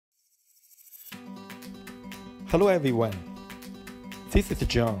Hello everyone, this is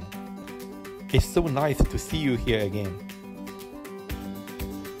John. It's so nice to see you here again.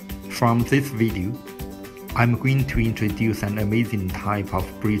 From this video, I'm going to introduce an amazing type of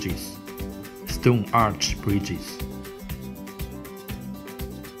bridges, stone arch bridges.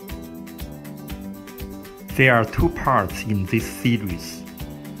 There are two parts in this series,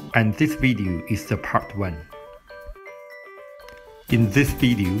 and this video is the part 1. In this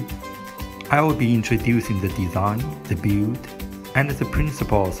video, I will be introducing the design, the build, and the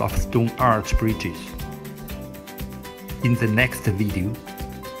principles of stone arch bridges. In the next video,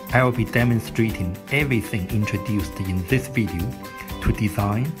 I will be demonstrating everything introduced in this video to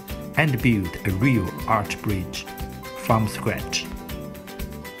design and build a real arch bridge from scratch.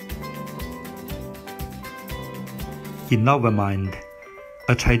 In our mind,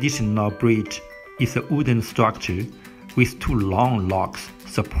 a traditional bridge is a wooden structure with two long logs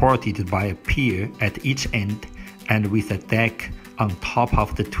supported by a pier at each end and with a deck on top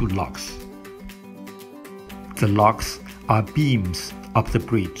of the two logs. The logs are beams of the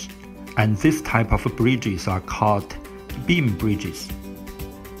bridge, and this type of bridges are called beam bridges.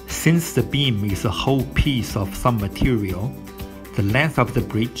 Since the beam is a whole piece of some material, the length of the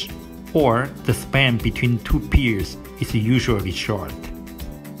bridge, or the span between two piers, is usually short.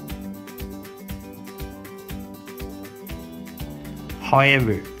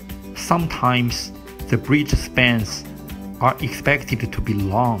 However, sometimes the bridge spans are expected to be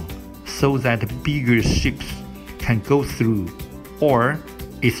long so that bigger ships can go through, or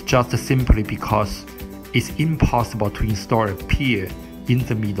it's just simply because it's impossible to install a pier in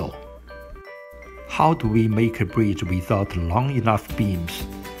the middle. How do we make a bridge without long enough beams,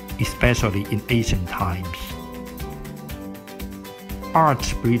 especially in ancient times?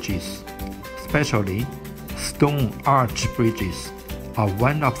 Arch bridges, especially stone arch bridges, are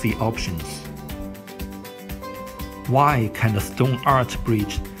one of the options. Why can a stone arch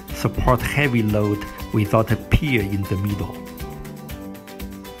bridge support heavy load without a pier in the middle?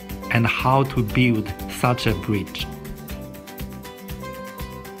 And how to build such a bridge?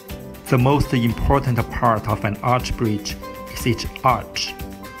 The most important part of an arch bridge is its arch,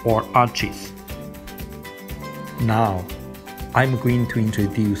 or arches. Now, I'm going to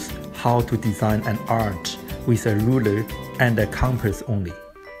introduce how to design an arch with a ruler and a compass only.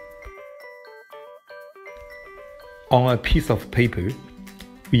 On a piece of paper,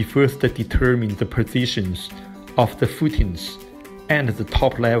 we first determine the positions of the footings and the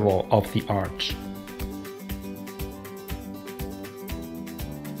top level of the arch.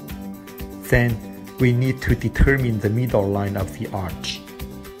 Then, we need to determine the middle line of the arch.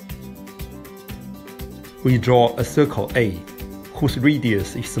 We draw a circle A, whose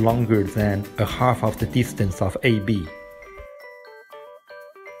radius is longer than a half of the distance of AB.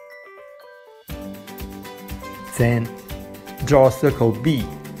 Then, draw circle B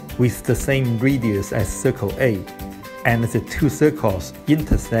with the same radius as circle A, and the two circles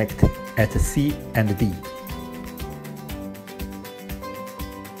intersect at C and D.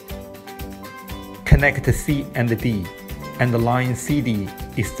 Connect C and D, and the line CD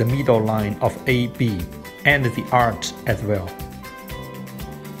is the middle line of AB and the arch as well.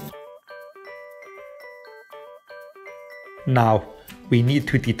 Now, we need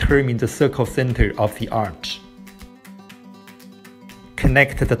to determine the circle center of the arch.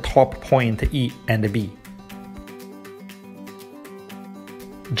 Connect the top point E and B.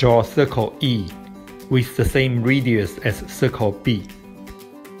 Draw circle E with the same radius as circle B.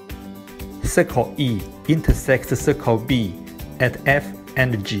 Circle E intersects circle B at F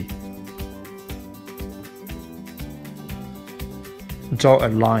and G. Draw a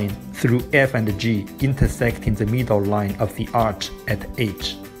line through F and G intersecting the middle line of the arch at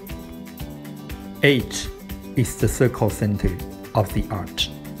H. H is the circle center of the arch.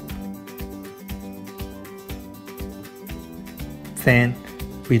 Then,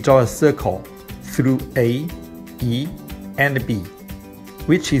 we draw a circle through A, E, and B,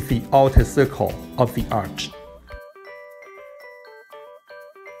 which is the outer circle of the arch.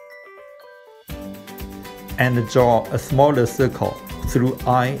 And draw a smaller circle through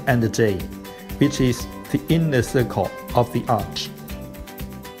I and J, which is the inner circle of the arch.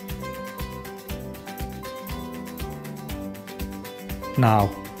 Now,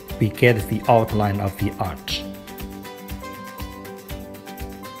 we get the outline of the arch.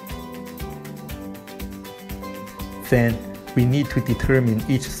 Then, we need to determine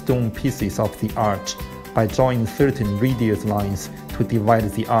each stone pieces of the arch by drawing certain radius lines to divide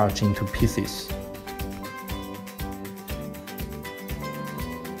the arch into pieces.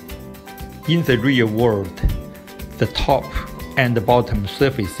 In the real world, the top and bottom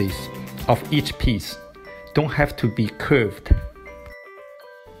surfaces of each piece don't have to be curved.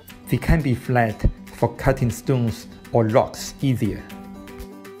 They can be flat for cutting stones or rocks easier.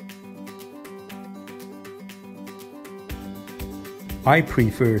 I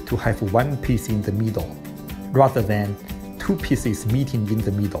prefer to have one piece in the middle, rather than two pieces meeting in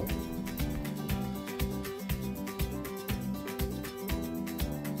the middle.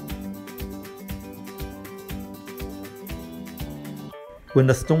 When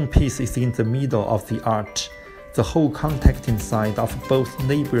the stone piece is in the middle of the arch, the whole contacting side of both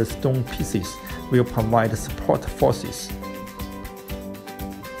neighbor stone pieces will provide support forces.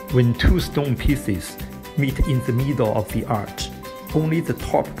 When two stone pieces meet in the middle of the arch, only the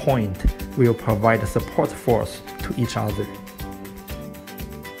top point will provide support force to each other.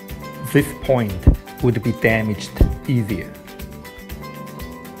 This point would be damaged easier.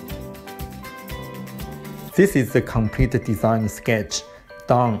 This is the complete design sketch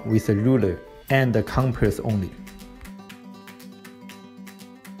done with a ruler and a compass only.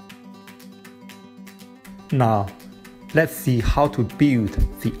 Now, let's see how to build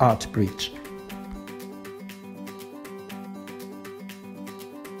the arch bridge.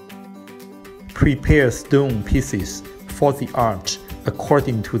 Prepare stone pieces for the arch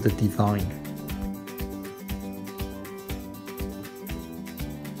according to the design.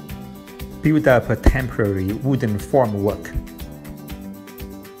 Build up a temporary wooden formwork.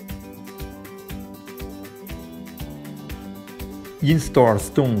 Install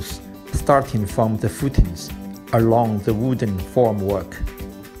stones starting from the footings along the wooden formwork.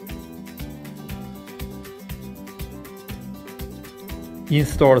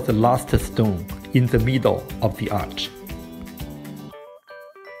 Install the last stone in the middle of the arch.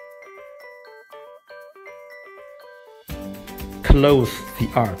 Close the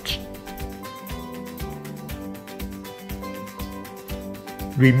arch.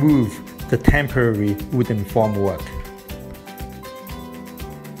 Remove the temporary wooden formwork.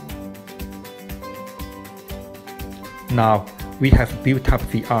 Now we have built up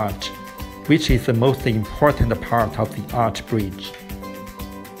the arch, which is the most important part of the arch bridge.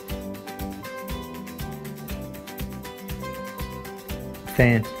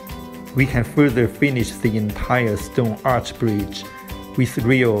 Then, we can further finish the entire stone arch bridge with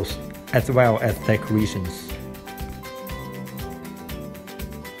rails as well as decorations.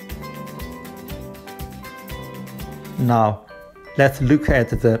 Now, let's look at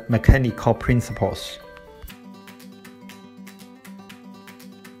the mechanical principles.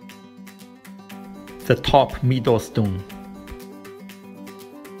 The top middle stone.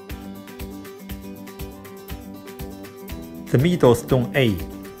 The middle stone A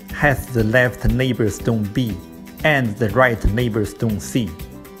has the left neighbor stone B and the right neighbor stone C.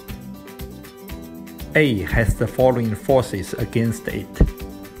 A has the following forces against it: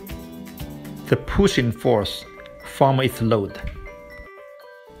 the pushing force from its load,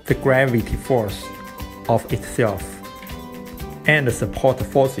 the gravity force of itself, and the support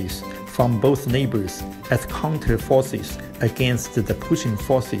forces from both neighbors as counter forces against the pushing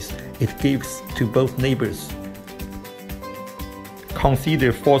forces it gives to both neighbors.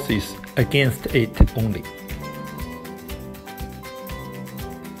 Consider forces against it only.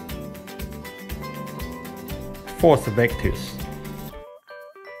 Force vectors.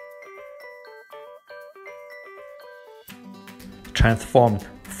 Transform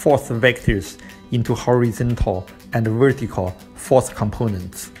force vectors into horizontal and vertical force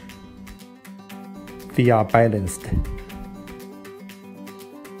components. They are balanced.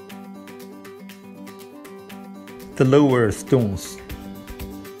 The lower stones.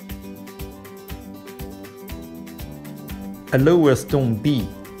 A lower stone B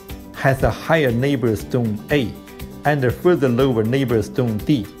has a higher neighbor stone A and a further lower neighbor stone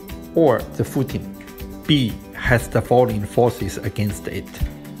D, or the footing. B has the following forces against it: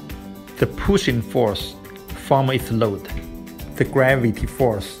 the pushing force from its load, the gravity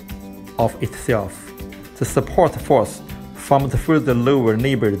force of itself, the support force from the further lower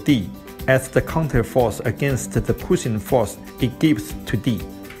neighbor D as the counter force against the pushing force it gives to D,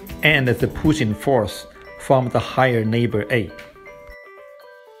 and the pushing force from the higher neighbor A.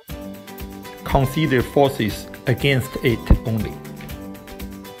 Consider forces against it only.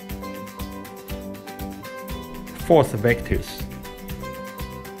 Force vectors.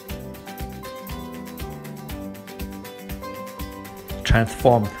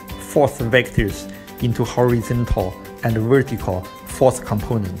 Transform force vectors into horizontal and vertical force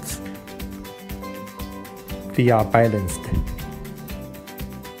components. They are balanced.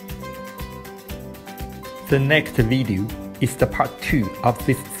 The next video is the part 2 of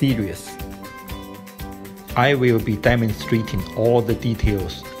this series. I will be demonstrating all the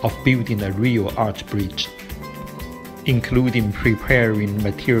details of building a real arch bridge. including preparing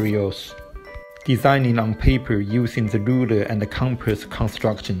materials, designing on paper using the ruler and the compass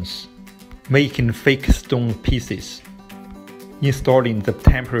constructions, making fake stone pieces, installing the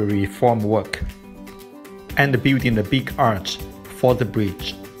temporary formwork, and building the big arch for the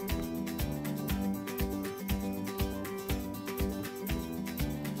bridge.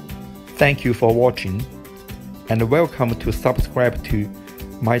 Thank you for watching, and welcome to subscribe to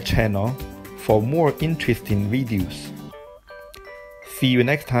my channel for more interesting videos. See you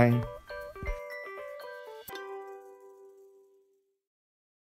next time.